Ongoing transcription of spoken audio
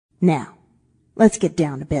Now, let's get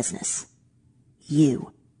down to business.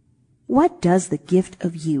 You. What does the gift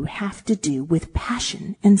of you have to do with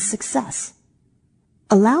passion and success?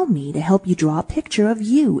 Allow me to help you draw a picture of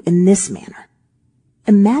you in this manner.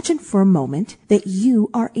 Imagine for a moment that you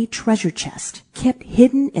are a treasure chest kept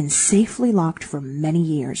hidden and safely locked for many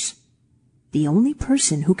years. The only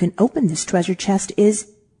person who can open this treasure chest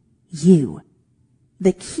is you.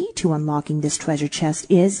 The key to unlocking this treasure chest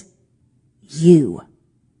is you.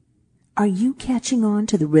 Are you catching on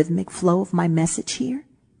to the rhythmic flow of my message here?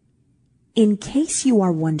 In case you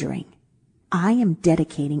are wondering, I am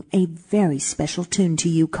dedicating a very special tune to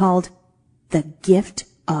you called The Gift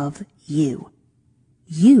of You.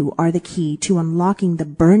 You are the key to unlocking the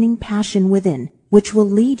burning passion within, which will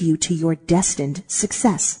lead you to your destined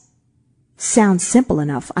success. Sounds simple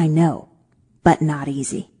enough, I know, but not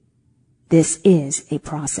easy. This is a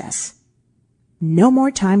process. No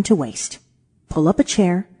more time to waste. Pull up a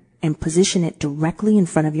chair and position it directly in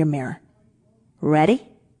front of your mirror. Ready?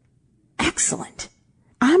 Excellent.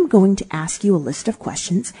 I'm going to ask you a list of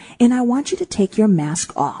questions, and I want you to take your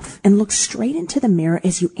mask off and look straight into the mirror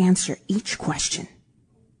as you answer each question.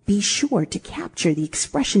 Be sure to capture the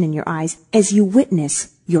expression in your eyes as you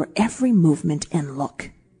witness your every movement and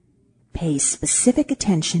look. Pay specific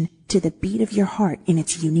attention to the beat of your heart in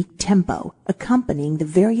its unique tempo, accompanying the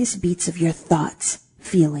various beats of your thoughts,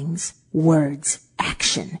 feelings, words,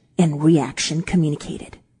 action, and reaction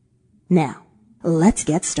communicated. Now, let's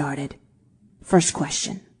get started. First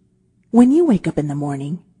question. When you wake up in the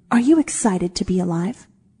morning, are you excited to be alive?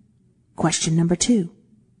 Question number 2.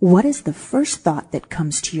 What is the first thought that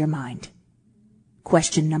comes to your mind?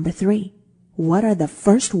 Question number 3. What are the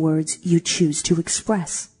first words you choose to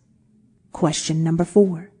express? Question number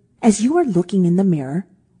 4. As you are looking in the mirror,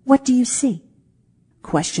 what do you see?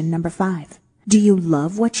 Question number 5. Do you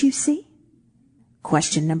love what you see?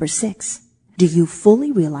 Question number 6. Do you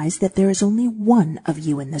fully realize that there is only one of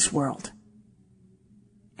you in this world?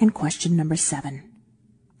 And question number 7.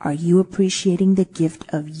 Are you appreciating the gift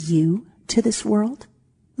of you to this world?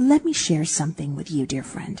 Let me share something with you, dear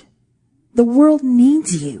friend. The world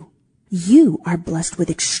needs you. You are blessed with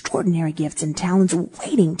extraordinary gifts and talents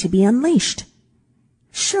waiting to be unleashed.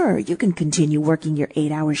 Sure, you can continue working your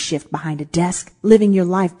 8-hour shift behind a desk, living your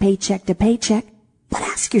life paycheck to paycheck, but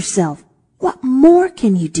ask yourself, what more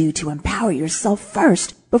can you do to empower yourself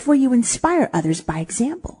first before you inspire others by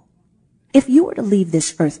example? If you were to leave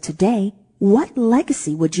this earth today, what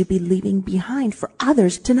legacy would you be leaving behind for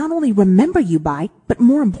others to not only remember you by, but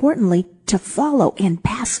more importantly, to follow and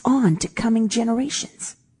pass on to coming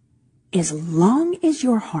generations? As long as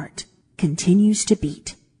your heart continues to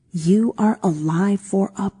beat, you are alive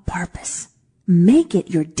for a purpose. Make it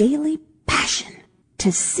your daily passion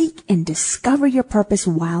to seek and discover your purpose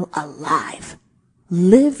while alive.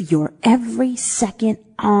 Live your every second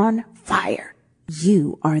on fire.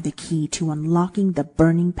 You are the key to unlocking the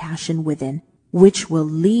burning passion within, which will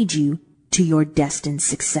lead you to your destined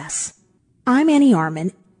success. I'm Annie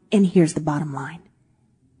Arman, and here's the bottom line.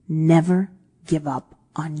 Never give up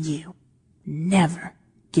on you. Never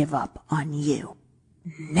give up on you.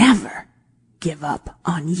 Never give up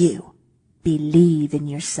on you. Believe in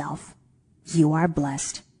yourself. You are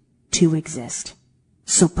blessed to exist.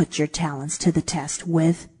 So put your talents to the test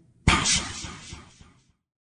with passion.